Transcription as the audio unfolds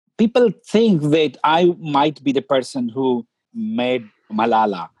People think that I might be the person who made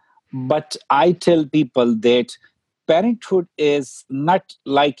Malala, but I tell people that parenthood is not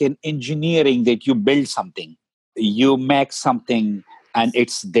like an engineering that you build something, you make something, and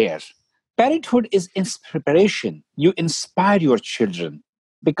it's there. Parenthood is inspiration. You inspire your children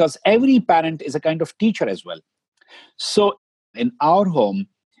because every parent is a kind of teacher as well. So in our home,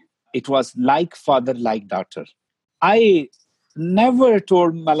 it was like father, like daughter. I never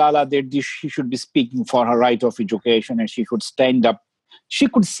told Malala that she should be speaking for her right of education and she should stand up. She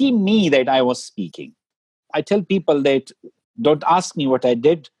could see me that I was speaking. I tell people that don't ask me what I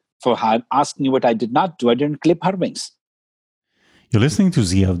did for her, ask me what I did not do. I didn't clip her wings. You're listening to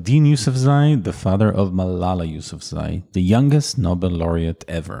Ziauddin Yousafzai, the father of Malala Yousafzai, the youngest Nobel laureate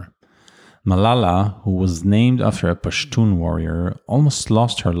ever. Malala, who was named after a Pashtun warrior, almost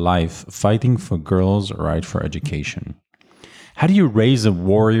lost her life fighting for girls' right for education. How do you raise a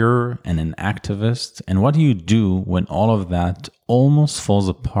warrior and an activist, and what do you do when all of that almost falls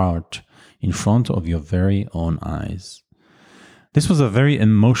apart in front of your very own eyes? This was a very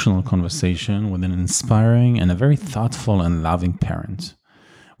emotional conversation with an inspiring and a very thoughtful and loving parent.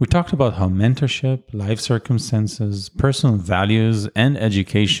 We talked about how mentorship, life circumstances, personal values, and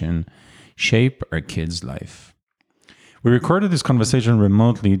education shape our kids' life. We recorded this conversation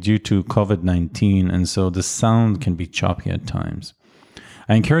remotely due to COVID-19, and so the sound can be choppy at times.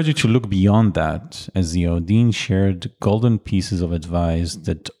 I encourage you to look beyond that, as Ziauddin shared golden pieces of advice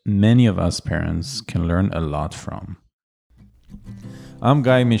that many of us parents can learn a lot from. I'm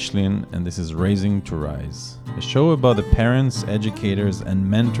Guy Michelin, and this is Raising to Rise, a show about the parents, educators, and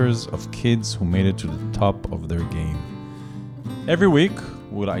mentors of kids who made it to the top of their game. Every week,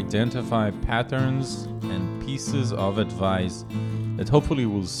 we'll identify patterns and pieces of advice that hopefully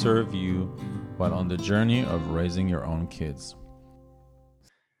will serve you while on the journey of raising your own kids.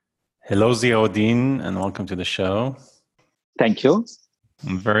 Hello, Ziauddin, and welcome to the show. Thank you.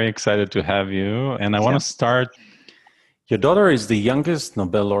 I'm very excited to have you, and I want to start. Your daughter is the youngest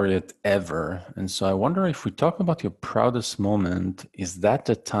Nobel laureate ever, and so I wonder if we talk about your proudest moment, is that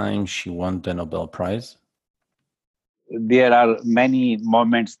the time she won the Nobel Prize? There are many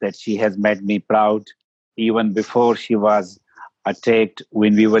moments that she has made me proud, even before she was attacked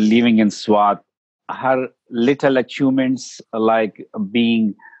when we were living in Swat. Her little achievements, like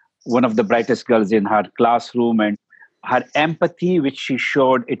being one of the brightest girls in her classroom, and her empathy, which she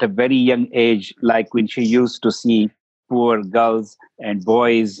showed at a very young age, like when she used to see poor girls and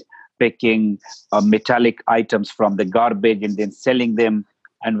boys picking metallic items from the garbage and then selling them.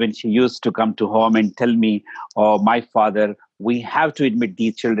 And when she used to come to home and tell me, oh, my father, we have to admit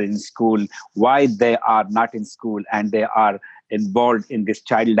these children in school, why they are not in school and they are involved in this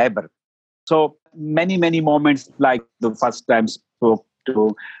child labor. So many, many moments, like the first time spoke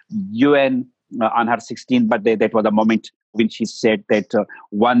to UN on her 16th birthday. That was a moment when she said that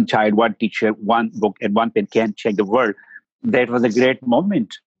one child, one teacher, one book, and one pen can change the world. That was a great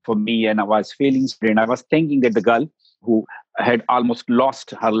moment for me, and I was feeling strange. I was thinking that the girl who had almost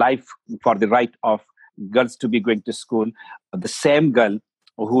lost her life for the right of girls to be going to school, the same girl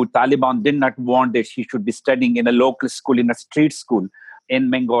who Taliban did not want that she should be studying in a local school, in a street school in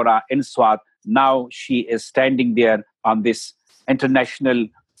Mengora, in Swat. Now she is standing there on this international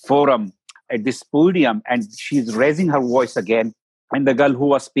forum at this podium, and she's raising her voice again. And the girl who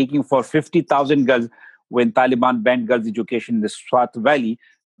was speaking for 50,000 girls when Taliban banned girls' education in the Swat Valley,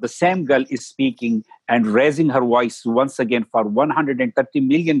 the same girl is speaking and raising her voice once again for 130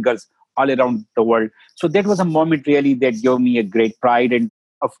 million girls all around the world. So that was a moment really that gave me a great pride, and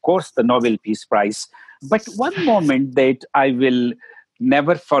of course the Nobel Peace Prize. But one moment that I will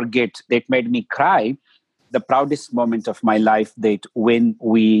never forget that made me cry, the proudest moment of my life, that when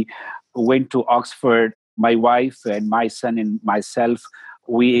we went to Oxford, my wife and my son and myself,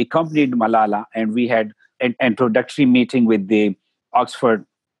 we accompanied Malala, and we had an introductory meeting with the Oxford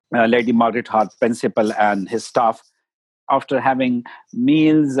Lady Margaret Hart principal and his staff. After having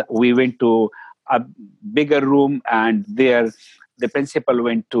meals, we went to a bigger room, and there the principal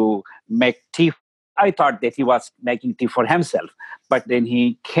went to make tea. I thought that he was making tea for himself, but then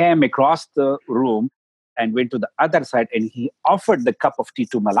he came across the room and went to the other side, and he offered the cup of tea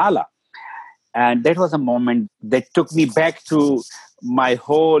to Malala. And that was a moment that took me back to my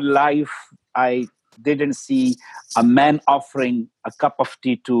whole life. I didn't see a man offering a cup of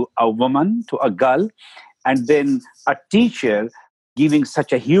tea to a woman, to a girl, and then a teacher giving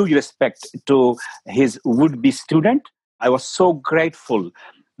such a huge respect to his would-be student. I was so grateful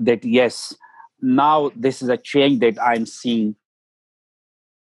that, yes, now this is a change that I'm seeing.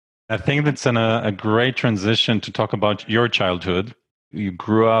 I think that's a great transition to talk about your childhood. You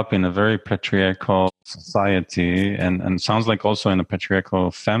grew up in a very patriarchal society and sounds like also in a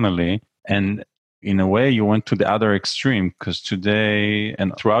patriarchal family. And in a way, you went to the other extreme because today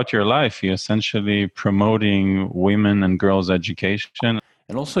and throughout your life, you're essentially promoting women and girls' education.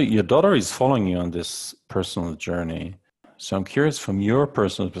 And also, your daughter is following you on this personal journey. So I'm curious from your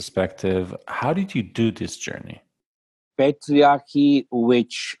personal perspective, how did you do this journey? Patriarchy,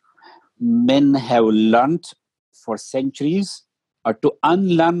 which men have learned for centuries, or to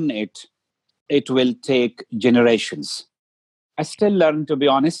unlearn it, it will take generations. I still learn, to be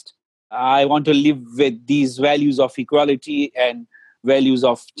honest. I want to live with these values of equality and values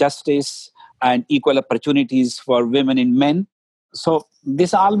of justice and equal opportunities for women and men. So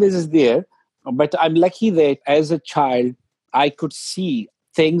this always is there. But I'm lucky that as a child, I could see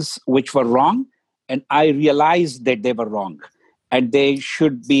things which were wrong and I realized that they were wrong and they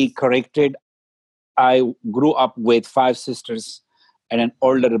should be corrected. I grew up with five sisters and an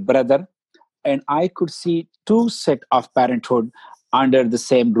older brother, and I could see two set of parenthood under the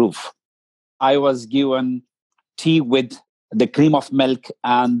same roof. I was given tea with the cream of milk,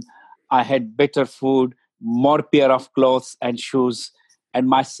 and I had better food, more pair of clothes and shoes, and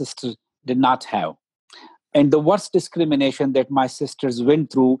my sister did not have. And the worst discrimination that my sisters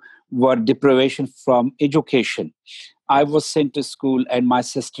went through were deprivation from education. I was sent to school, and my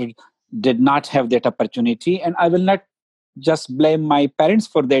sister did not have that opportunity. And I will not just blame my parents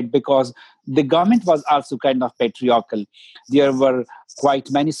for that because the government was also kind of patriarchal. There were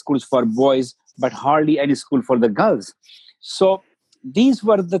quite many schools for boys, but hardly any school for the girls. So these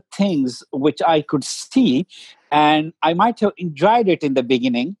were the things which I could see, and I might have enjoyed it in the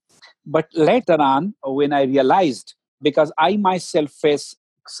beginning. But later on, when I realized, because I myself face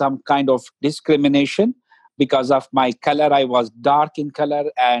some kind of discrimination because of my color, I was dark in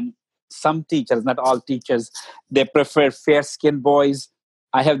color, and some teachers, not all teachers, they prefer fair skinned boys.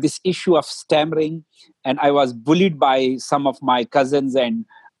 I have this issue of stammering, and I was bullied by some of my cousins and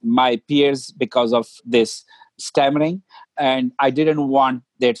my peers because of this stammering. And I didn't want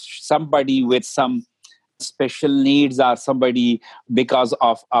that somebody with some special needs or somebody because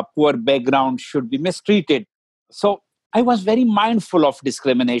of a poor background should be mistreated. So I was very mindful of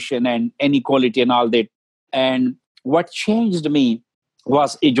discrimination and inequality and all that. And what changed me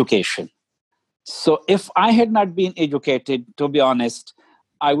was education. So if I had not been educated, to be honest,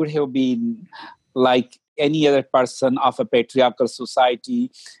 I would have been like any other person of a patriarchal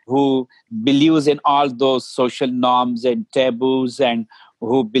society who believes in all those social norms and taboos, and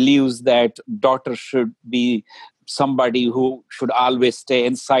who believes that daughter should be somebody who should always stay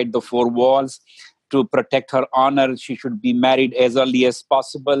inside the four walls to protect her honor. She should be married as early as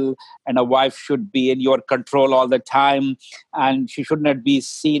possible, and a wife should be in your control all the time, and she should not be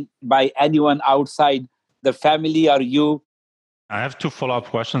seen by anyone outside the family or you. I have two follow-up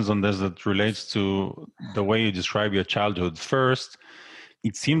questions on this that relates to the way you describe your childhood. First,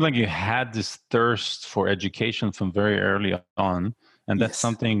 it seemed like you had this thirst for education from very early on. And that's Yes.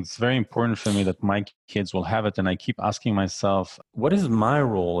 something that's very important for me that my kids will have it. And I keep asking myself, what is my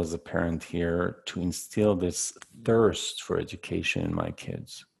role as a parent here to instill this thirst for education in my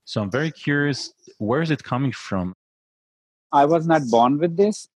kids? So I'm very curious, where is it coming from? I was not born with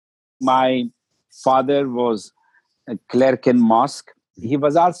this. My father was a clerk in mosque. He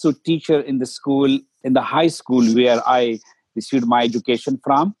was also teacher in the school, in the high school where I received my education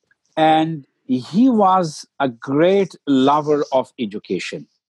from. And he was a great lover of education.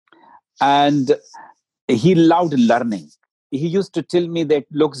 And he loved learning. He used to tell me that,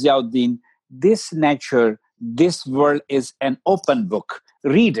 look, Ziauddin, this nature, this world is an open book.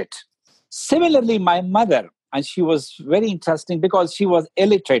 Read it. Similarly, my mother, and she was very interesting because she was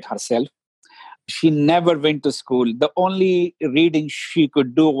illiterate herself. She never went to school. The only reading she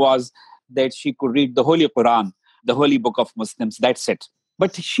could do was that she could read the Holy Quran, the holy book of Muslims. That's it.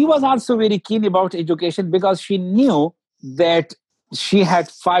 But she was also very keen about education because she knew that she had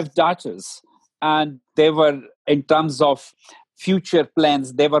five daughters, and they were, in terms of future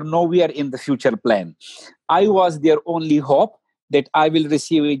plans, they were nowhere in the future plan. I was their only hope that I will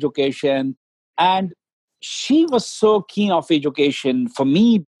receive education. And she was so keen of education for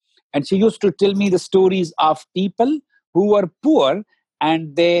me. And she used to tell me the stories of people who were poor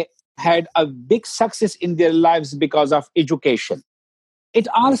and they had a big success in their lives because of education. It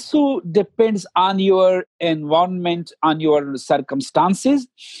also depends on your environment, on your circumstances.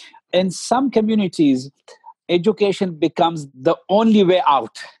 In some communities, education becomes the only way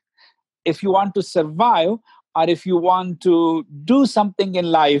out. If you want to survive or if you want to do something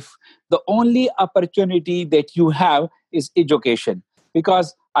in life, the only opportunity that you have is education.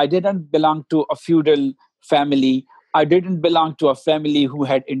 Because I didn't belong to a feudal family. I didn't belong to a family who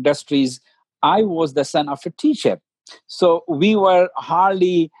had industries. I was the son of a teacher. So we were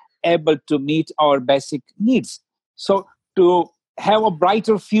hardly able to meet our basic needs. So to have a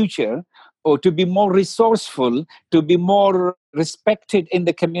brighter future, or to be more resourceful, to be more respected in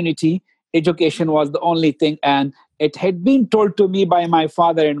the community, education was the only thing. And it had been told to me by my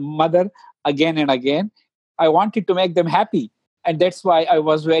father and mother again and again. I wanted to make them happy. And that's why I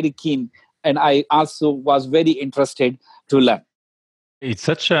was very keen. And I also was very interested to learn. It's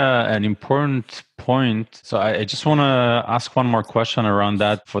such an important point. So I just want to ask one more question around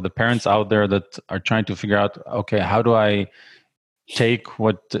that for the parents out there that are trying to figure out, okay, how do I take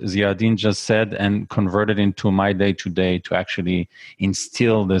what Ziauddin just said and convert it into my day to day to actually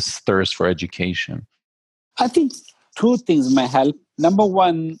instill this thirst for education? I think two things may help. Number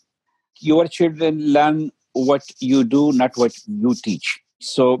one, your children learn what you do, not what you teach.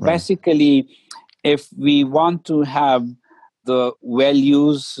 So Right. basically, if we want to have the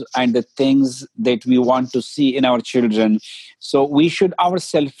values and the things that we want to see in our children, so we should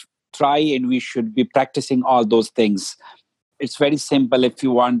ourselves try and we should be practicing all those things. It's very simple. If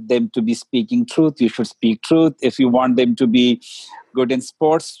you want them to be speaking truth, you should speak truth. If you want them to be good in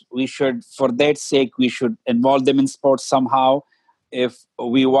sports, we should, for that sake, we should involve them in sports somehow. If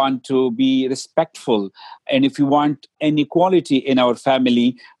we want to be respectful, and if you want an equality in our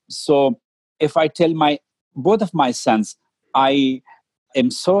family, so if I tell my both of my sons, I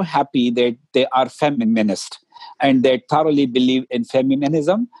am so happy that they are feminist and they thoroughly believe in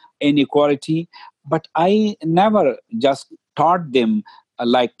feminism, in equality. But I never just taught them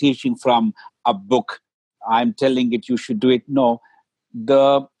like teaching from a book. I'm telling it, you should do it. No,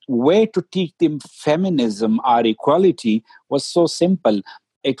 the way to teach them feminism or equality was so simple.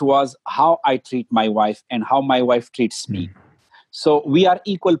 It was how I treat my wife and how my wife treats me. So we are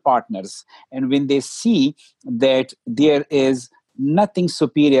equal partners. And when they see that there is nothing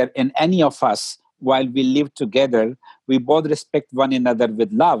superior in any of us while we live together, we both respect one another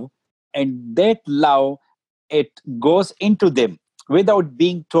with love. And that love, it goes into them without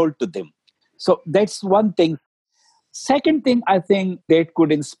being told to them. So that's one thing. Second thing I think that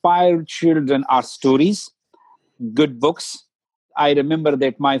could inspire children are stories, good books. I remember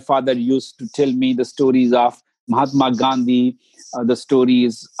that my father used to tell me the stories of Mahatma Gandhi, the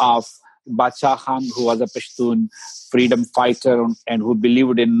stories of Bacha Khan, who was a Pashtun freedom fighter and who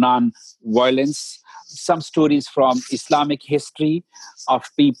believed in non-violence. Some stories from Islamic history of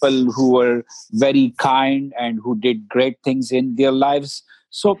people who were very kind and who did great things in their lives.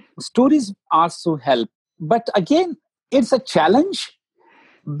 So stories also help. But again, it's a challenge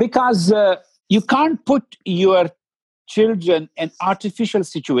because you can't put your children in artificial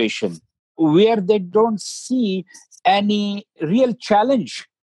situation where they don't see any real challenge.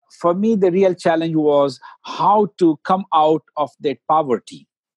 For me, the real challenge was how to come out of that poverty.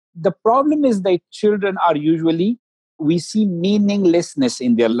 The problem is that children are usually, we see meaninglessness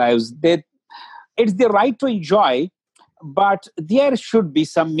in their lives. That it's their right to enjoy, but there should be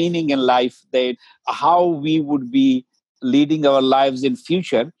some meaning in life, that how we would be leading our lives in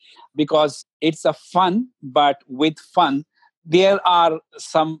future, because it's a fun, but with fun there are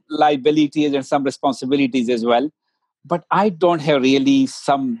some liabilities and some responsibilities as well. But I don't have really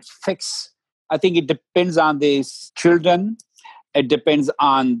some fix. I think it depends on the children, it depends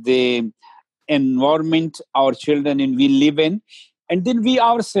on the environment our children and we live in, and then we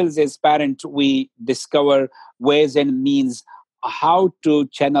ourselves as parents, we discover ways and means how to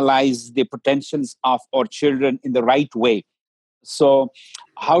channelize the potentials of our children in the right way. So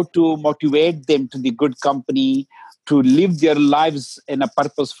how to motivate them to the good company, to live their lives in a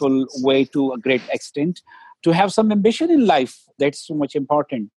purposeful way to a great extent, to have some ambition in life. That's so much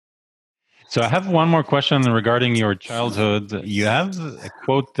important. So I have one more question regarding your childhood. You have a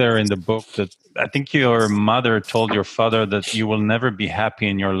quote there in the book that I think your mother told your father that you will never be happy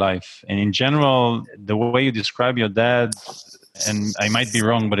in your life. And in general, the way you describe your dad, and I might be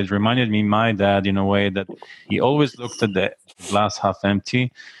wrong, but it reminded me my dad in a way that he always looked at the glass half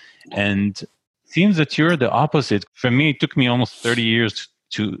empty. And it seems that you're the opposite. For me, it took me almost 30 years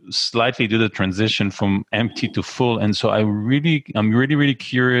to slightly do the transition from empty to full. And so I'm really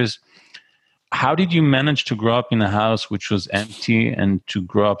curious, how did you manage to grow up in a house which was empty and to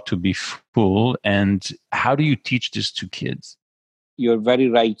grow up to be full? And how do you teach this to kids? You're very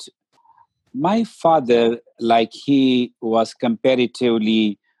right. My father, like, he was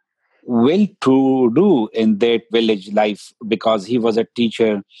comparatively well to do in that village life because he was a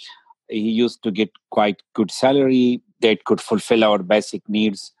teacher. He used to get quite good salary that could fulfill our basic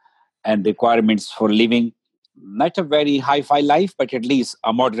needs and requirements for living. Not a very high-fi life, but at least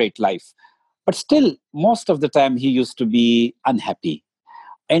a moderate life. But still, most of the time, he used to be unhappy.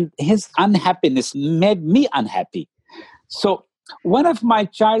 And his unhappiness made me unhappy. So, one of my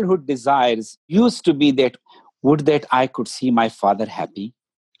childhood desires used to be that would that I could see my father happy.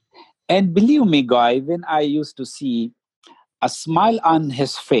 And believe me, Guy, when I used to see a smile on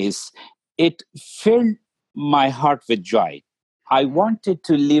his face, it filled my heart with joy. I wanted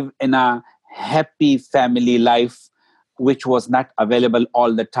to live in a happy family life, which was not available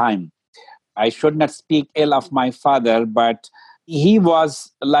all the time. I should not speak ill of my father, but he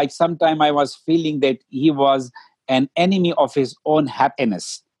was like, sometime I was feeling that he was an enemy of his own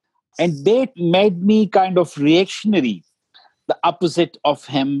happiness. And that made me kind of reactionary, the opposite of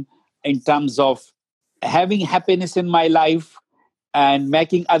him in terms of having happiness in my life and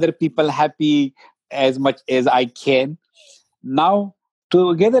making other people happy as much as I can. Now,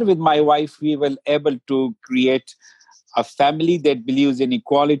 together with my wife, we were able to create a family that believes in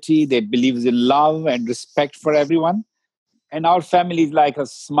equality, that believes in love and respect for everyone. And our family is like a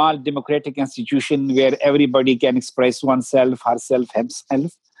small democratic institution where everybody can express oneself, herself,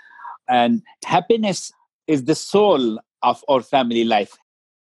 himself. And happiness is the soul of our family life.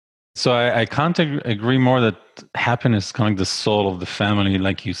 So I can't agree more that happiness is kind of the soul of the family,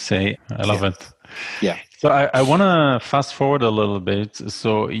 like you say. I love it. Yeah. So I want to fast forward a little bit.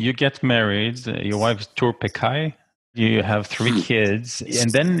 So you get married, your wife is Turpekai, you have three kids.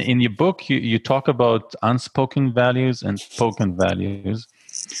 And then in your book, you talk about unspoken values and spoken values.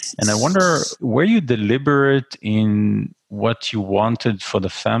 And I wonder, were you deliberate in what you wanted for the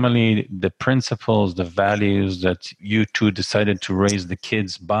family, the principles, the values that you two decided to raise the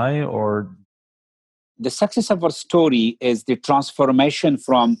kids by, or? The success of our story is the transformation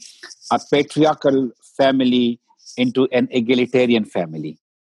from a patriarchal family into an egalitarian family.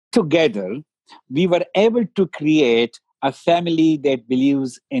 Together, we were able to create a family that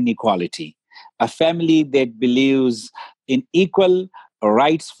believes in equality, a family that believes in equal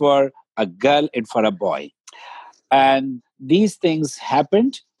rights for a girl and for a boy. And these things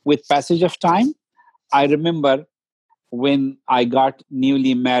happened with passage of time. I remember when I got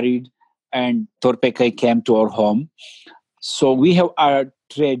newly married and Torpekai came to our home. So we have a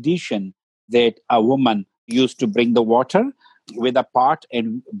tradition that a woman used to bring the water with a pot,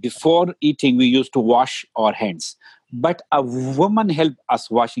 and before eating, we used to wash our hands. But a woman helped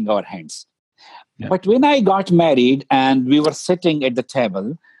us washing our hands. Yeah. But when I got married and we were sitting at the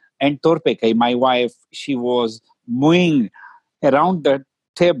table, and Torpekai, my wife, she was moving around the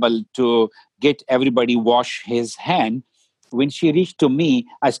table to get everybody wash his hand. When she reached to me,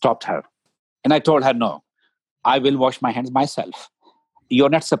 I stopped her and I told her, no, I will wash my hands myself. You're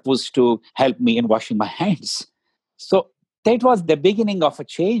not supposed to help me in washing my hands. So that was the beginning of a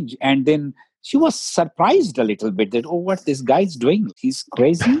change. And then she was surprised a little bit that, oh, what this guy's doing? He's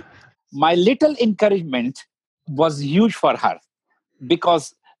crazy. My little encouragement was huge for her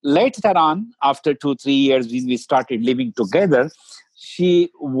because later on, after 2, 3 years, when we started living together, she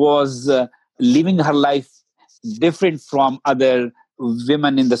was living her life different from other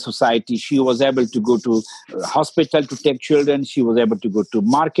women in the society. She was able to go to hospital to take children. She was able to go to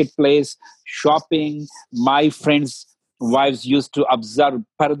marketplace, shopping. My friends' wives used to observe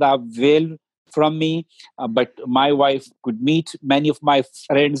parda veil from me, but my wife could meet many of my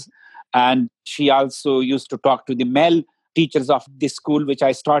friends. And she also used to talk to the male teachers of this school, which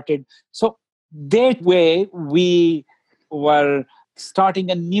I started. So that way, we were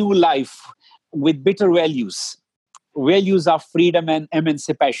starting a new life with better values of freedom and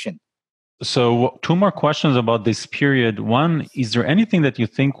emancipation. So, two more questions about this period. One, is there anything that you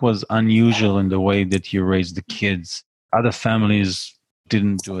think was unusual in the way that you raised the kids? Other families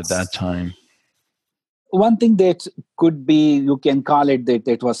didn't do at that time. One thing that could be, you can call it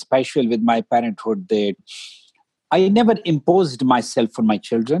that was special with my parenthood, that I never imposed myself on my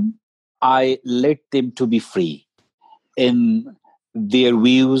children. I let them to be free in their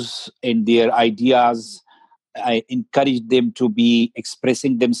views, in their ideas. I encouraged them to be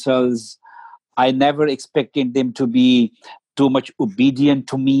expressing themselves. I never expected them to be too much obedient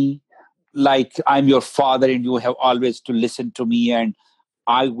to me. Like, I'm your father and you have always to listen to me and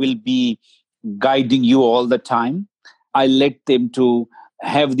I will be guiding you all the time. I let them to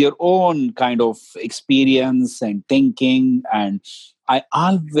have their own kind of experience and thinking, and I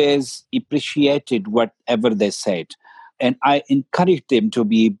always appreciated whatever they said. And I encouraged them to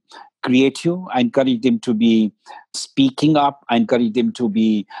be creative. I encouraged them to be speaking up. I encouraged them to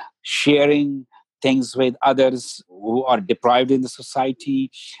be sharing things with others who are deprived in the society.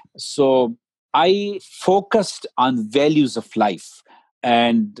 So I focused on values of life.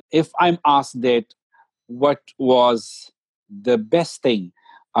 And if I'm asked that what was the best thing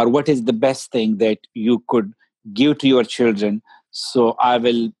or what is the best thing that you could give to your children. So I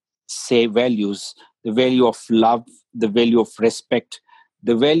will say values, the value of love, the value of respect,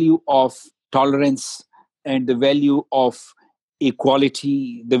 the value of tolerance, and the value of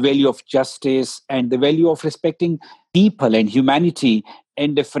equality, the value of justice, and the value of respecting people and humanity,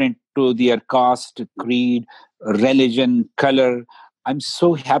 indifferent to their caste, creed, religion, color. I'm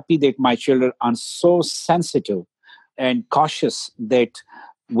so happy that my children are so sensitive and cautious that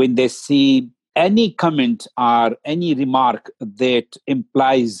when they see any comment or any remark that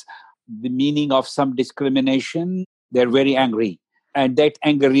implies the meaning of some discrimination, they're very angry. And that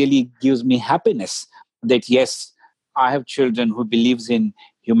anger really gives me happiness that, yes, I have children who believes in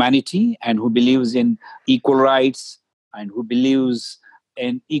humanity and who believes in equal rights and who believes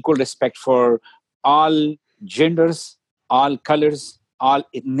in equal respect for all genders, all colors, all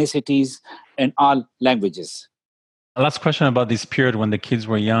ethnicities, and all languages. Last question about this period when the kids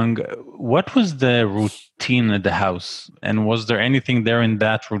were young. What was the routine at the house? And was there anything there in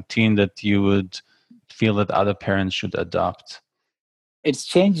that routine that you would feel that other parents should adopt? It's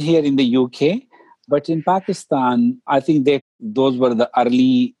changed here in the UK, but in Pakistan, I think that those were the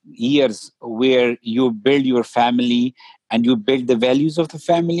early years where you build your family and you build the values of the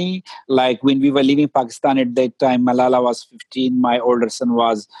family. Like when we were leaving Pakistan at that time, Malala was 15, my older son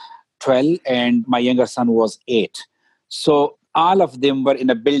was 12, and my younger son was 8. So all of them were in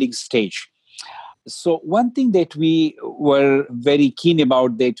a building stage. So one thing that we were very keen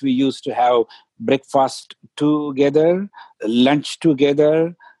about, that we used to have breakfast together, lunch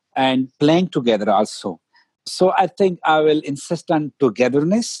together, and playing together also. So I think I will insist on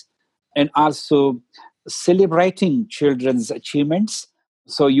togetherness and also celebrating children's achievements.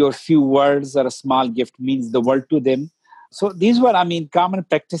 So your few words or a small gift means the world to them. So these were, I mean, common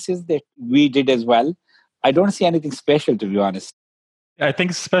practices that we did as well. I don't see anything special, to be honest. I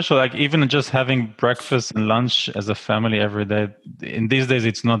think it's special, like even just having breakfast and lunch as a family every day. In these days,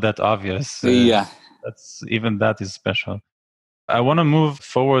 it's not that obvious. Yeah. That's even that is special. I want to move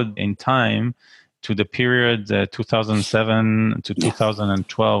forward in time to the period 2007 to Yeah.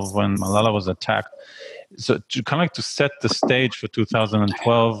 2012 when Malala was attacked. So to kind of like to set the stage for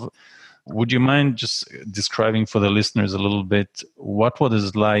 2012, would you mind just describing for the listeners a little bit what was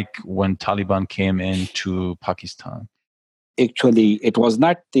it like when Taliban came into Pakistan? Actually, it was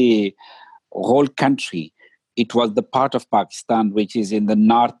not the whole country. It was the part of Pakistan which is in the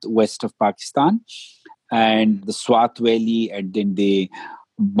northwest of Pakistan and the Swat Valley and then the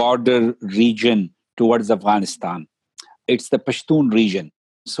border region towards Afghanistan. It's the Pashtun region.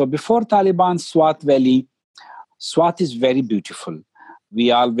 So before Taliban, Swat Valley, Swat is very beautiful.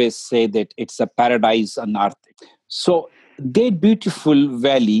 We always say that it's a paradise on earth. So that beautiful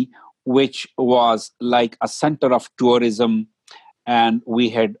valley, which was like a center of tourism, and we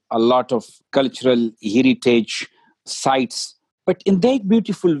had a lot of cultural heritage sites. But in that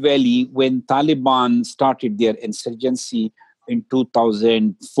beautiful valley, when Taliban started their insurgency in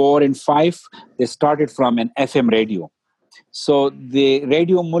 2004 and 5, they started from an FM radio. So the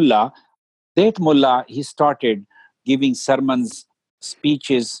radio mullah, that mullah, he started giving sermons,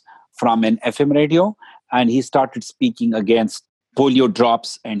 speeches from an FM radio, and he started speaking against polio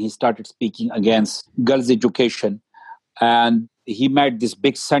drops, and he started speaking against girls' education. And he made this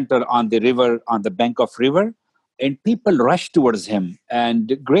big center on the river, on the bank of river, and people rushed towards him.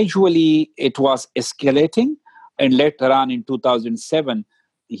 And gradually it was escalating. And later on in 2007,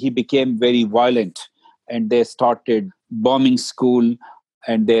 he became very violent, and they started bombing school,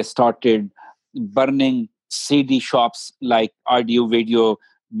 and they started burning CD shops like audio, video,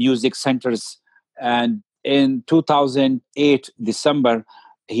 music centers. And in 2008, December,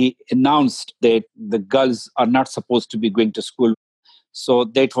 he announced that the girls are not supposed to be going to school. So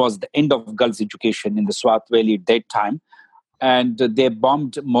that was the end of girls' education in the Swat Valley at that time. And they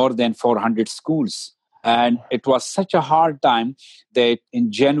bombed more than 400 schools. And it was such a hard time that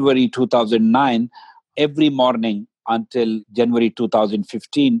in January 2009, every morning until January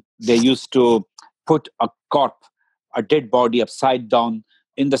 2015, they used to put a corpse, a dead body upside down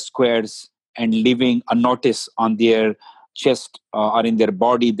in the squares and leaving a notice on their chest or in their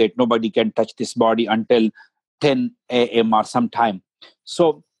body that nobody can touch this body until 10 a.m. or sometime.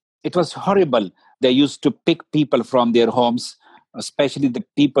 So it was horrible. They used to pick people from their homes, especially the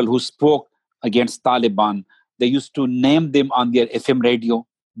people who spoke against Taliban. They used to name them on their FM radio.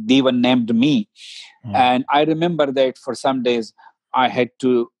 They even named me. And I remember that for some days I had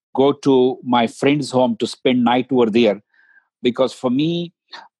to go to my friend's home to spend night over there, because for me,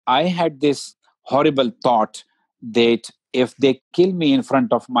 I had this horrible thought that if they kill me in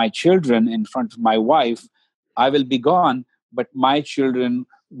front of my children, in front of my wife, I will be gone, but my children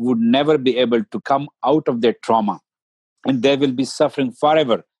would never be able to come out of their trauma, and they will be suffering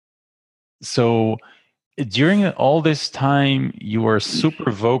forever. So during all this time, you were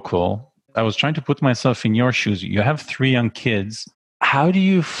super vocal. I was trying to put myself in your shoes. You have 3 young kids. How do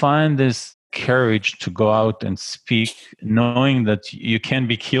you find this courage to go out and speak, knowing that you can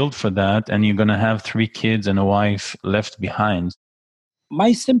be killed for that and you're going to have 3 kids and a wife left behind?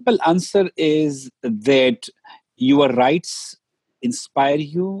 My simple answer is that your rights inspire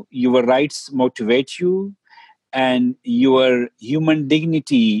you, your rights motivate you, and your human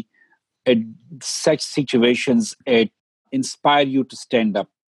dignity at such situations it inspire you to stand up.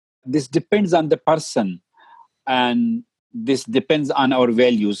 This depends on the person, and this depends on our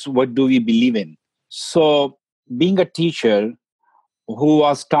values. What do we believe in? So, being a teacher who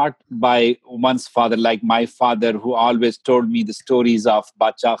was taught by one's father, like my father, who always told me the stories of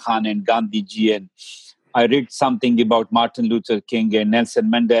Bacha Khan and Gandhi ji, and I read something about Martin Luther King and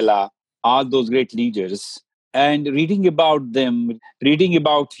Nelson Mandela, all those great leaders, and reading about them, reading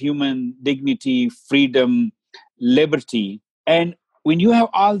about human dignity, freedom, liberty. And when you have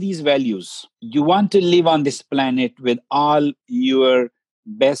all these values, you want to live on this planet with all your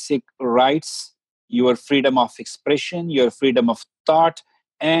basic rights, your freedom of expression, your freedom of thought,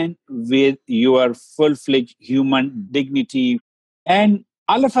 and with your full fledged human dignity. And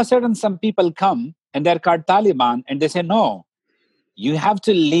all of a sudden, some people come and they're called Taliban and they say, no, you have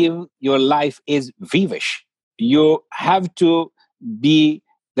to live your life as we wish. You have to be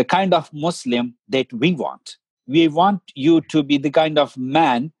the kind of Muslim that we want. We want you to be the kind of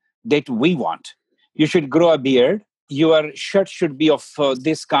man that we want. You should grow a beard. Your shirt should be of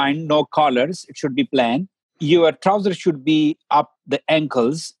this kind, no collars. It should be plain. Your trousers should be up the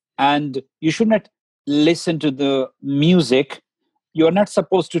ankles, and you should not listen to the music. You're not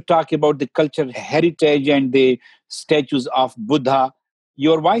supposed to talk about the cultural heritage and the statues of Buddha.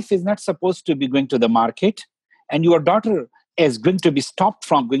 Your wife is not supposed to be going to the market, and your daughter is going to be stopped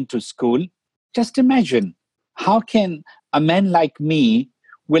from going to school. Just imagine, how can a man like me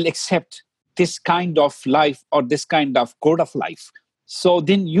will accept this kind of life or this kind of code of life? So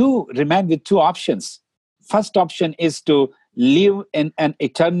then you remain with 2 options. First option is to live in an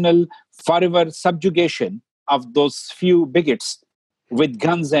eternal, forever subjugation of those few bigots with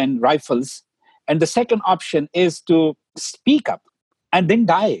guns and rifles. And the second option is to speak up and then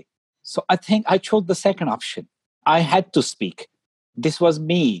die. So I think I chose the second option. I had to speak. This was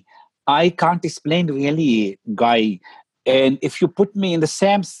me. I can't explain really, Guy. And if you put me in the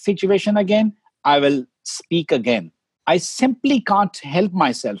same situation again, I will speak again. I simply can't help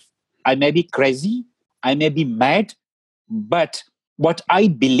myself. I may be crazy, I may be mad, but what I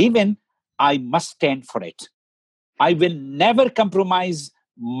believe in, I must stand for it. I will never compromise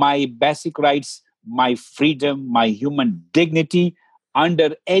my basic rights, my freedom, my human dignity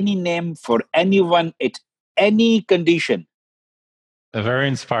under any name for anyone at any condition. Very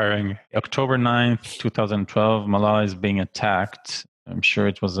inspiring. October 9th, 2012, Malala is being attacked. I'm sure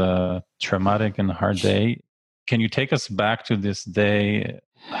it was a traumatic and hard day. Can you take us back to this day?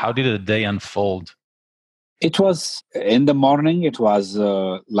 How did the day unfold? It was in the morning. It was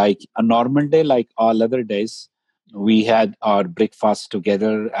like a normal day, like all other days. We had our breakfast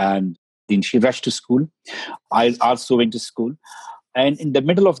together, and then she rushed to school. I also went to school. And in the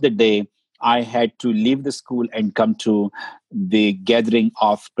middle of the day, I had to leave the school and come to the gathering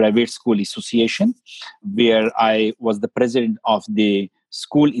of Private School Association, where I was the president of the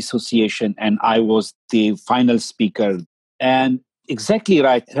school association and I was the final speaker. And exactly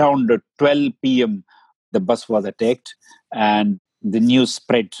right around 12 p.m., the bus was attacked, and the news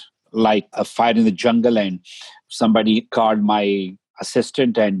spread like a fire in the jungle. And somebody called my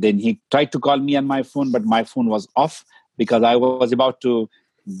assistant, and then he tried to call me on my phone, but my phone was off because I was about to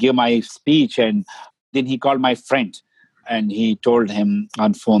give my speech. And then he called my friend and he told him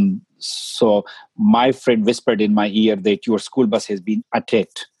on phone. So my friend whispered in my ear that your school bus has been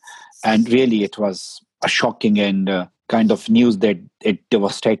attacked. And really, it was a shocking and kind of news that it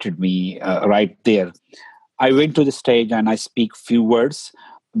devastated me right there. I went to the stage and I speak few words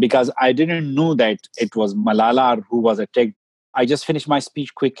because I didn't know that it was Malala who was attacked. I just finished my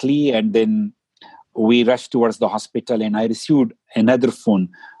speech quickly, and then we rushed towards the hospital, and I received another phone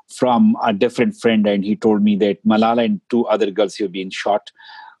from a different friend, and he told me that Malala and 2 other girls have been shot.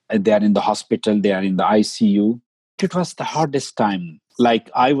 They are in the hospital, they are in the ICU. It was the hardest time. Like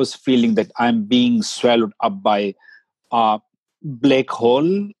I was feeling that I'm being swallowed up by a black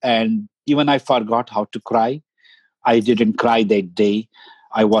hole, and even I forgot how to cry. I didn't cry that day.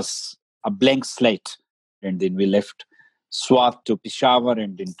 I was a blank slate. And then we left Swat to Peshawar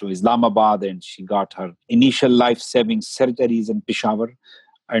and then to Islamabad, and she got her initial life-saving surgeries in Peshawar.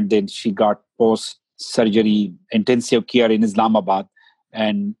 and then she got post-surgery intensive care in Islamabad.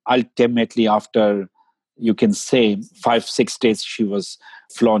 And ultimately, after, you can say, 5-6 days, she was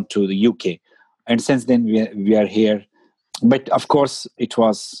flown to the UK. And since then, we are here. But of course, it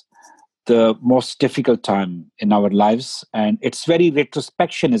was the most difficult time in our lives. And it's very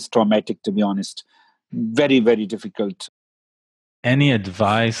retrospection is traumatic, to be honest. Very, very difficult. Any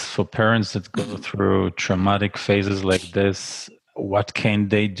advice for parents that go through traumatic phases like this? What can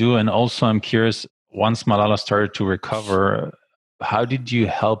they do? And also, I'm curious, once Malala started to recover, how did you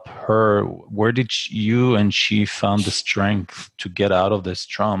help her? Where did you and she found the strength to get out of this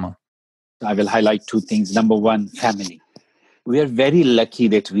trauma? I will highlight two things. Number one, family. We are very lucky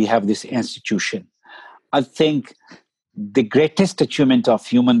that we have this institution. I think the greatest achievement of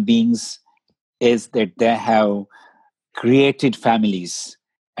human beings is that they have created families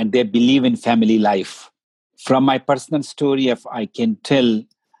and they believe in family life. From my personal story, if I can tell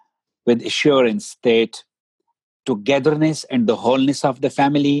with assurance that togetherness and the wholeness of the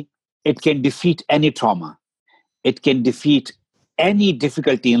family, it can defeat any trauma. It can defeat any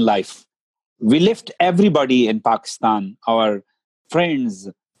difficulty in life. We lift everybody in Pakistan, our friends,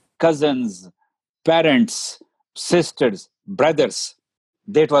 cousins, parents, sisters, brothers.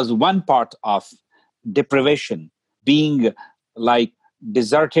 That was one part of deprivation, being like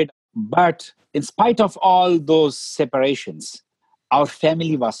deserted. But in spite of all those separations, our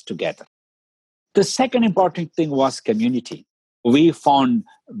family was together. The second important thing was community. We found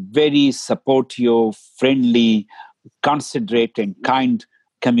very supportive, friendly, considerate, and kind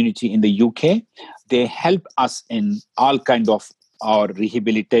community in the UK. They help us in all kind of our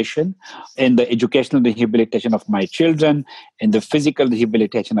rehabilitation, in the educational rehabilitation of my children, in the physical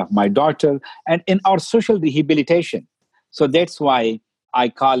rehabilitation of my daughter, and in our social rehabilitation. So that's why I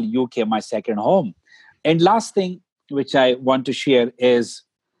call UK my second home. And last thing which I want to share is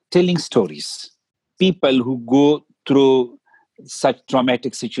telling stories. People who go through such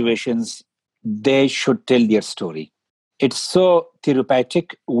traumatic situations, they should tell their story. It's so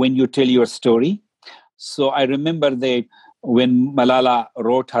therapeutic when you tell your story. So I remember that when Malala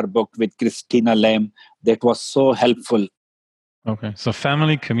wrote her book with Christina Lamb, that was so helpful. Okay. So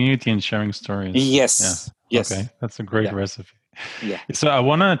family, community, and sharing stories. Yes. Yeah. Yes. Okay. That's a great recipe. Yeah. So I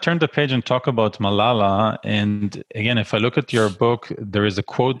want to turn the page and talk about Malala. And again, if I look at your book, there is a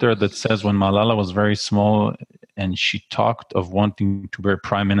quote there that says when Malala was very small and she talked of wanting to be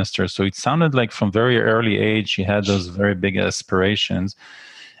prime minister. So it sounded like from very early age, she had those very big aspirations.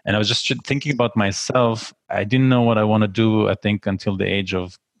 And I was just thinking about myself. I didn't know what I want to do, I think, until the age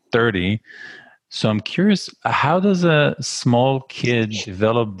of 30. So I'm curious, how does a small kid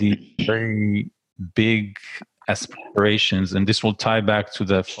develop the very big aspirations? And this will tie back to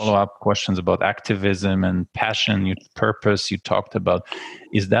the follow-up questions about activism and passion, purpose you talked about.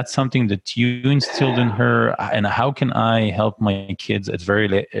 Is that something that you instilled in her? And how can I help my kids at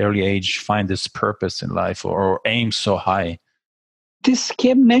very early age find this purpose in life or aim so high? This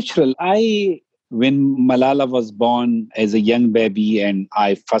came natural. When Malala was born as a young baby and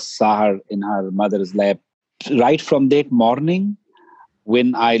I first saw her in her mother's lap, right from that morning,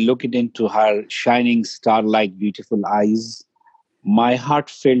 when I looked into her shining star-like beautiful eyes, my heart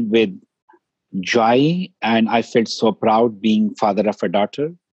filled with joy and I felt so proud being father of a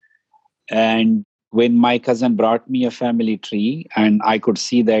daughter. And when my cousin brought me a family tree and I could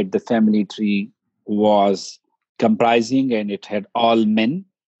see that the family tree was comprising and it had all men,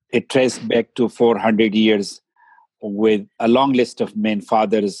 it traced back to 400 years with a long list of men,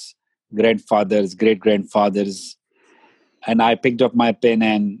 fathers, grandfathers, great grandfathers. And I picked up my pen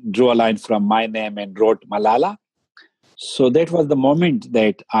and drew a line from my name and wrote Malala. So that was the moment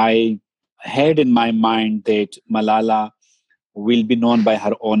that I had in my mind that Malala will be known by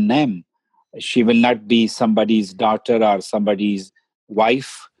her own name. She will not be somebody's daughter or somebody's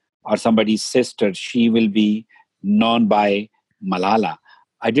wife or somebody's sister. She will be known by Malala.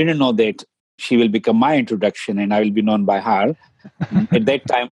 I didn't know that she will become my introduction and I will be known by her. At that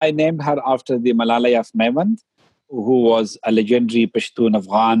time, I named her after the Malala Yousafzai, who was a legendary Pashtun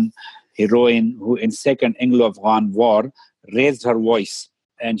Afghan heroine who in Second Anglo-Afghan War raised her voice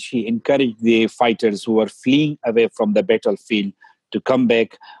and she encouraged the fighters who were fleeing away from the battlefield to come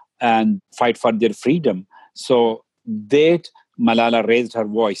back and fight for their freedom. So that Malala raised her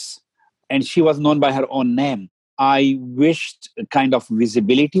voice and she was known by her own name. I wished a kind of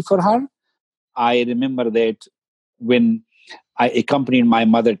visibility for her. I remember that when I accompanied my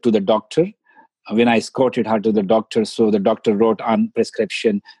mother to the doctor, when I escorted her to the doctor, so the doctor wrote on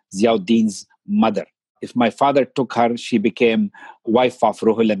prescription Ziauddin's mother. If my father took her, she became wife of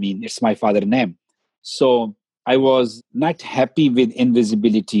Ruhul Amin. It's my father's name. So I was not happy with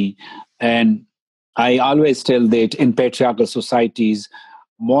invisibility. And I always tell that in patriarchal societies,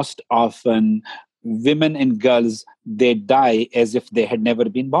 most often women and girls, they die as if they had never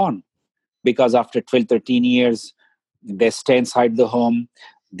been born, because after 12, 13 years, they stay inside the home,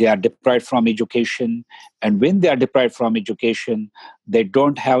 they are deprived from education. And when they are deprived from education, they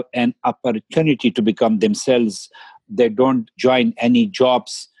don't have an opportunity to become themselves. They don't join any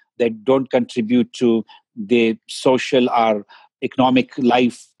jobs, they don't contribute to the social or economic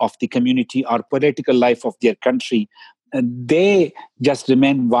life of the community or political life of their country. And they just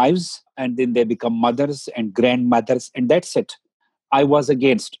remain wives, and then they become mothers and grandmothers, and that's it. I was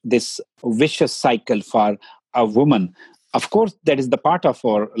against this vicious cycle for a woman. Of course, that is the part of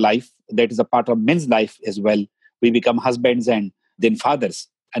our life. That is a part of men's life as well. We become husbands and then fathers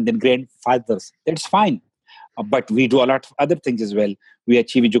and then grandfathers. That's fine. But we do a lot of other things as well. We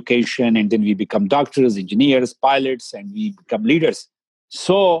achieve education and then we become doctors, engineers, pilots, and we become leaders.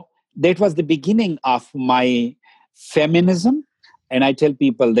 So that was the beginning of my feminism. And I tell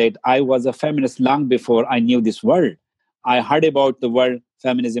people that I was a feminist long before I knew this word. I heard about the word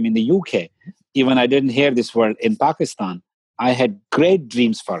feminism in the UK. Even I didn't hear this word in Pakistan. I had great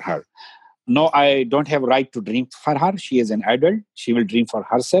dreams for her. No, I don't have a right to dream for her. She is an adult. She will dream for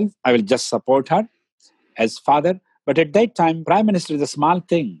herself. I will just support her as father. But at that time, prime minister is a small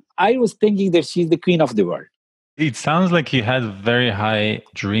thing. I was thinking that she's the queen of the world. It sounds like you had very high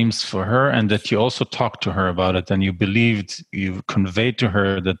dreams for her and that you also talked to her about it and you believed, you conveyed to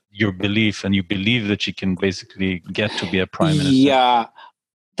her that your belief and you believe that she can basically get to be a prime minister. Yeah.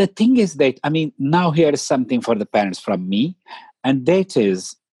 The thing is that, now here is something for the parents from me, and that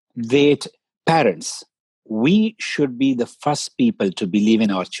is that parents, we should be the first people to believe in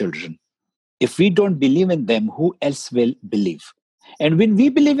our children. If we don't believe in them, who else will believe? And when we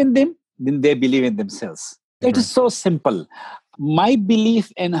believe in them, then they believe in themselves. That is so simple. My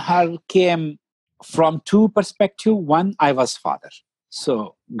belief in her came from two perspectives. One, I was father.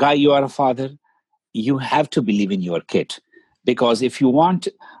 So, Guy, you are a father. You have to believe in your kid. Because if you want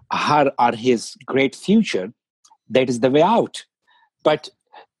her or his great future, that is the way out. But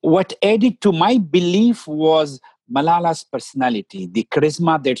what added to my belief was Malala's personality, the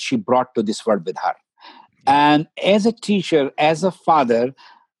charisma that she brought to this world with her. And as a teacher, as a father,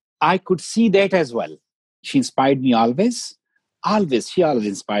 I could see that as well. She inspired me always. Always. She always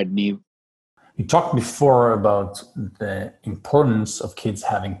inspired me. You talked before about the importance of kids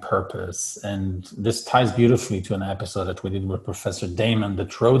having purpose, and this ties beautifully to an episode that we did with Professor Damon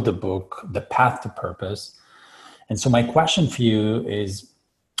that wrote the book, The Path to Purpose. And so my question for you is,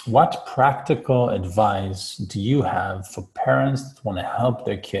 what practical advice do you have for parents that want to help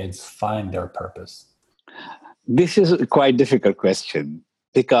their kids find their purpose? This is a quite difficult question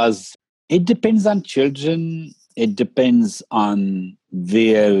because it depends on children. It depends on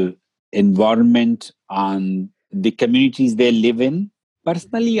their environment, on the communities they live in.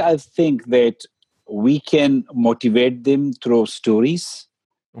 Personally, I think that we can motivate them through stories.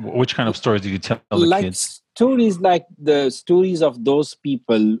 Which kind of stories do you tell the kids? Stories like the stories of those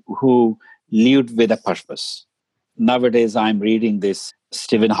people who lived with a purpose. Nowadays, I'm reading this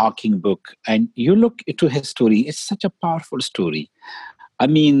Stephen Hawking book, and you look into his story, it's such a powerful story. A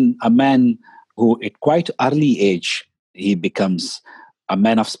man who at quite early age, he becomes a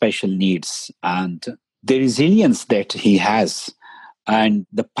man of special needs, and the resilience that he has and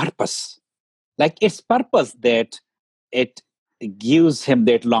the purpose, like it's purpose that it gives him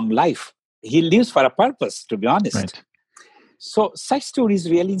that long life. He lives for a purpose, to be honest. Right. So such stories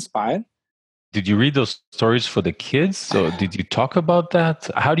really inspire. Did you read those stories for the kids? So did you talk about that?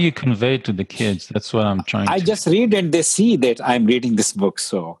 How do you convey it to the kids? That's what I'm trying to... I just read and they see that I'm reading this book.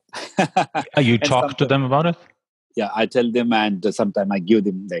 So you talk to them about it? Yeah, I tell them, and sometimes I give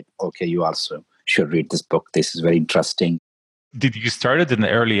them that, okay, you also should read this book. This is very interesting. Did you start it in the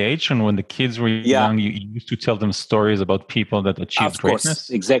early age? And when the kids were young, you used to tell them stories about people that achieved greatness? Of course,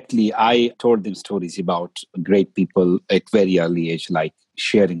 exactly. I told them stories about great people at very early age, like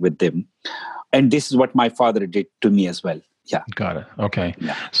sharing with them. And this is what my father did to me as well. Yeah. Got it. Okay.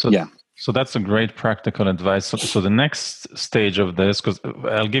 Yeah. So that's a great practical advice. So the next stage of this, because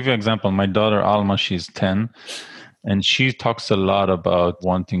I'll give you an example. My daughter, Alma, she's 10. And she talks a lot about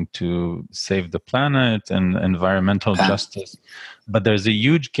wanting to save the planet and environmental justice. But there's a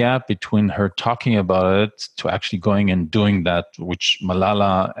huge gap between her talking about it to actually going and doing that, which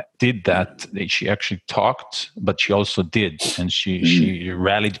Malala did that. She actually talked, but she also did. And she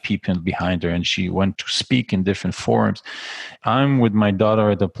rallied people behind her and she went to speak in different forums. I'm with my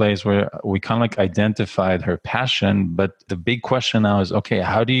daughter at a place where we kind of like identified her passion. But the big question now is, okay,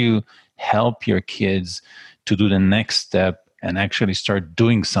 how do you help your kids to do the next step and actually start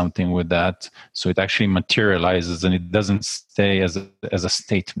doing something with that, so it actually materializes and it doesn't stay as a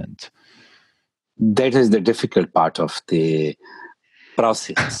statement? That is the difficult part of the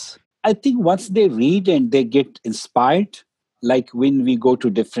process. I think once they read and they get inspired, like when we go to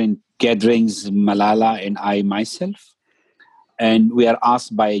different gatherings, Malala and I myself, and we are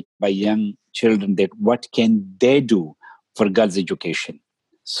asked by young children that what can they do for girls' education.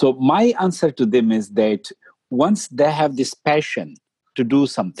 So my answer to them is that once they have this passion to do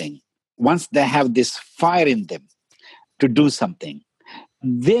something, once they have this fire in them to do something,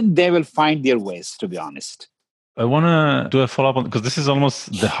 then they will find their ways, to be honest. I want to do a follow up on, because this is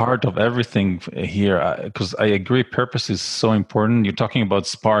almost the heart of everything here. Because I agree, purpose is so important. You're talking about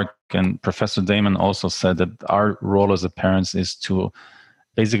spark, and Professor Damon also said that our role as a parents is to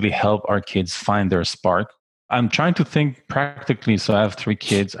basically help our kids find their spark. I'm trying to think practically. So I have 3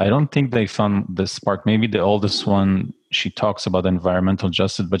 kids. I don't think they found the spark. Maybe the oldest one, she talks about environmental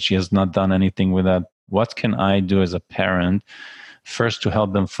justice, but she has not done anything with that. What can I do as a parent first to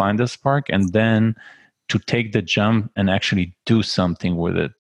help them find the spark, and then to take the jump and actually do something with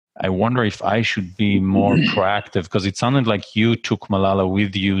it? I wonder if I should be more proactive, because it sounded like you took Malala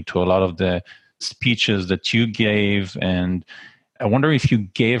with you to a lot of the speeches that you gave. And I wonder if you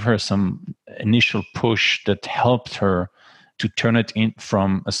gave her some initial push that helped her to turn it in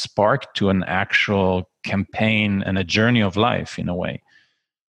from a spark to an actual campaign and a journey of life in a way.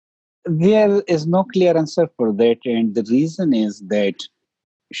 There is no clear answer for that. And the reason is that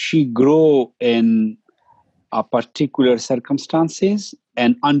she grew in a particular circumstances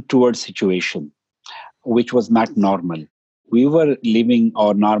and untoward situation, which was not normal. We were living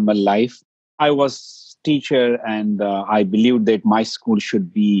our normal life. I was teacher, and I believed that my school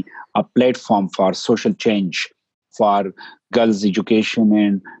should be a platform for social change, for girls' education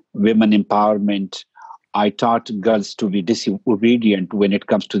and women empowerment. I taught girls to be disobedient when it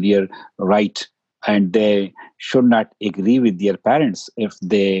comes to their right, and they should not agree with their parents if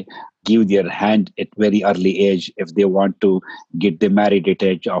they give their hand at very early age, if they want to get them married at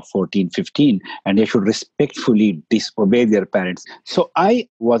age of 14, 15, and they should respectfully disobey their parents. So I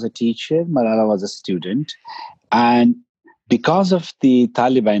was a teacher, Malala was a student, and because of the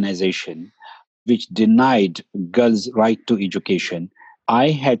Talibanization, which denied girls right to education, I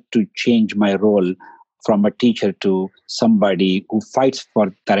had to change my role from a teacher to somebody who fights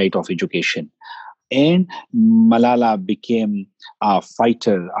for the right of education. And Malala became a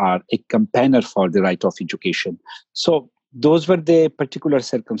fighter or a campaigner for the right of education. So those were the particular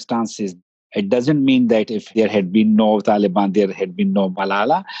circumstances. It doesn't mean that if there had been no Taliban, there had been no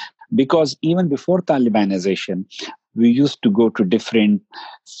Malala, because even before Talibanization, we used to go to different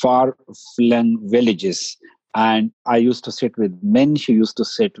far-flung villages. And I used to sit with men, she used to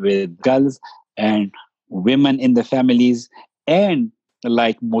sit with girls and women in the families, and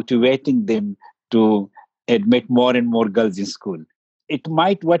like motivating them to admit more and more girls in school. It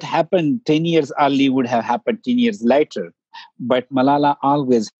might what happened 10 years early would have happened 10 years later. But Malala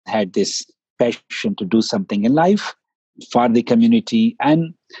always had this passion to do something in life for the community.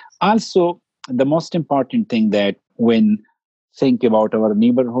 And also, the most important thing that when think about our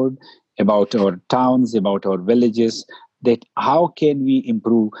neighborhood, about our towns, about our villages, that how can we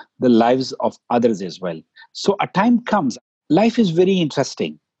improve the lives of others as well? So a time comes, life is very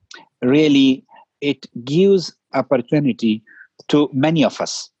interesting. Really, it gives opportunity to many of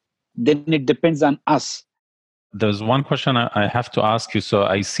us. Then it depends on us. There's one question I have to ask you. So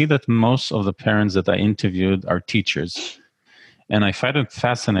I see that most of the parents that I interviewed are teachers, and I find it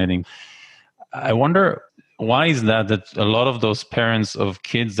fascinating. I wonder, why is that a lot of those parents of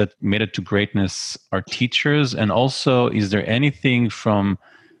kids that made it to greatness are teachers? And also, is there anything from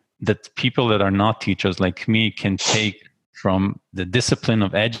that people that are not teachers like me can take from the discipline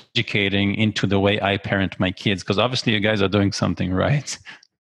of educating into the way I parent my kids? Because obviously you guys are doing something right.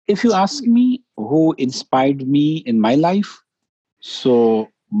 If you ask me who inspired me in my life, so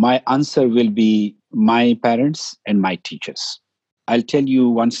my answer will be my parents and my teachers. I'll tell you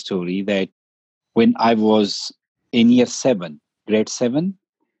one story that when I was in year 7, grade 7,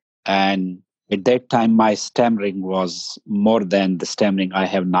 and at that time my stammering was more than the stammering I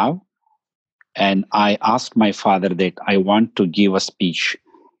have now. And I asked my father that I want to give a speech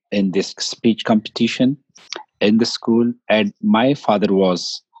in this speech competition in the school. And my father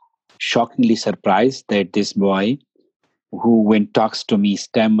was shockingly surprised that this boy, who when talks to me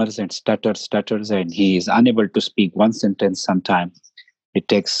stammers and stutters, and he is unable to speak one sentence sometimes. It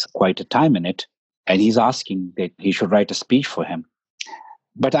takes quite a time in it. And he's asking that he should write a speech for him.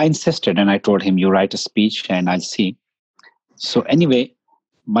 But I insisted and I told him, you write a speech and I'll see. So anyway,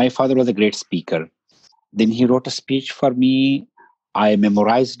 my father was a great speaker. Then he wrote a speech for me. I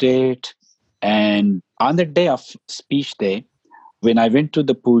memorized it. And on the day of speech day, when I went to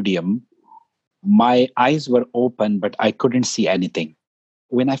the podium, my eyes were open, but I couldn't see anything.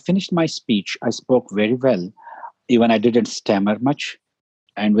 When I finished my speech, I spoke very well. Even I didn't stammer much.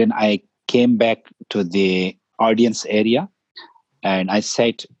 And when I came back to the audience area and I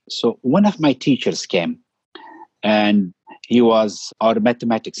said, so one of my teachers came, and he was our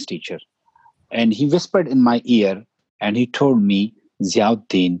mathematics teacher. And he whispered in my ear and he told me,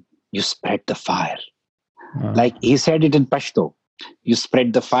 Ziauddin, you spread the fire. Like he said it in Pashto. You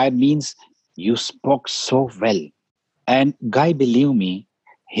spread the fire means you spoke so well. And Guy, believe me,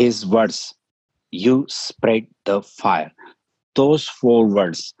 his words, you spread the fire. Those 4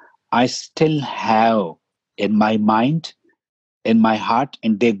 words I still have in my mind, in my heart,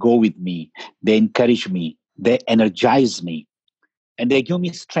 and they go with me. They encourage me. They energize me. And they give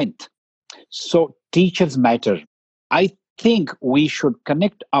me strength. So teachers matter. I think we should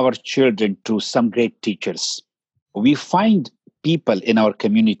connect our children to some great teachers. We find people in our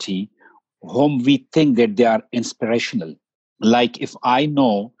community whom we think that they are inspirational. Like if I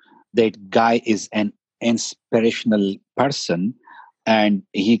know that Guy is an inspirational person and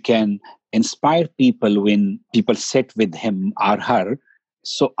he can inspire people when people sit with him or her,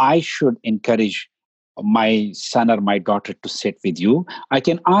 so I should encourage my son or my daughter to sit with you. I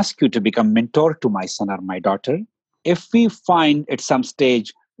can ask you to become mentor to my son or my daughter. If we find at some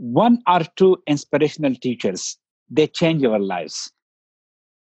stage 1 or 2 inspirational teachers, they change our lives.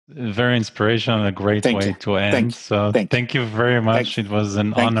 Very inspirational, a great way to end. So thank you very much. It was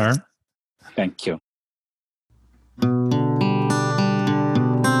an honor. Thank you.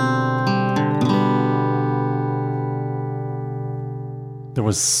 There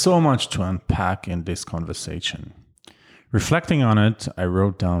was so much to unpack in this conversation. Reflecting on it, I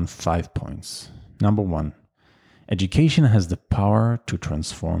wrote down 5 points. Number 1, education has the power to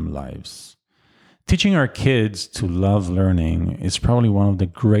transform lives. Teaching our kids to love learning is probably one of the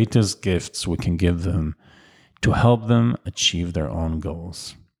greatest gifts we can give them to help them achieve their own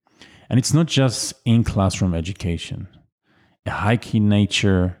goals. And it's not just in classroom education. A hike in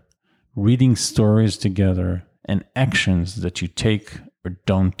nature, reading stories together, and actions that you take or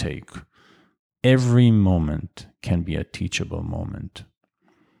don't take. Every moment can be a teachable moment.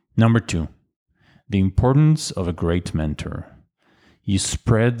 Number 2, the importance of a great mentor. You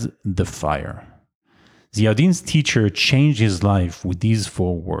spread the fire. Ziauddin's teacher changed his life with these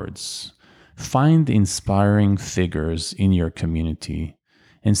 4 words. Find inspiring figures in your community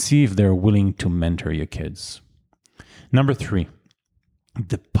and see if they're willing to mentor your kids. Number 3,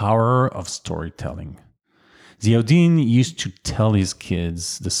 the power of storytelling. Ziauddin used to tell his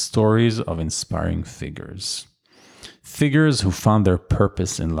kids the stories of inspiring figures. Figures who found their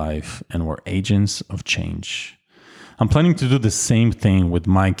purpose in life and were agents of change. I'm planning to do the same thing with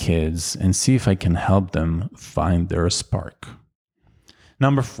my kids and see if I can help them find their spark.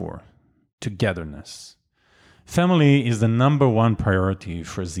 Number 4, togetherness. Family is the number 1 priority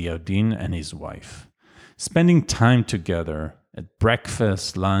for Ziauddin and his wife. Spending time together at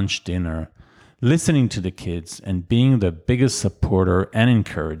breakfast, lunch, dinner, listening to the kids and being the biggest supporter and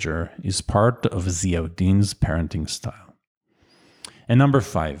encourager is part of Ziauddin's parenting style. And number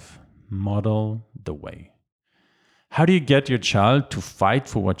 5, model the way. How do you get your child to fight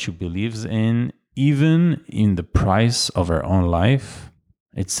for what she believes in, even in the price of her own life?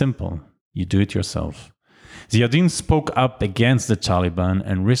 It's simple. You do it yourself. Ziauddin spoke up against the Taliban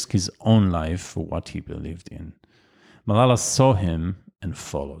and risked his own life for what he believed in. Malala saw him and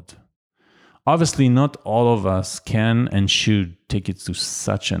followed. Obviously, not all of us can and should take it to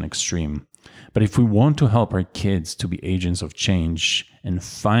such an extreme. But if we want to help our kids to be agents of change and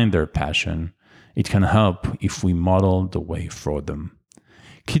find their passion, it can help if we model the way for them.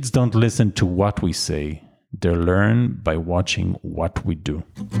 Kids don't listen to what we say. They learn by watching what we do.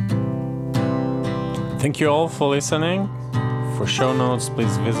 Thank you all for listening. For show notes,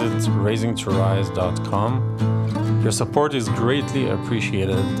 please visit raisingtorise.com. Your support is greatly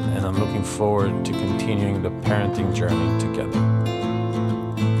appreciated, and I'm looking forward to continuing the parenting journey together.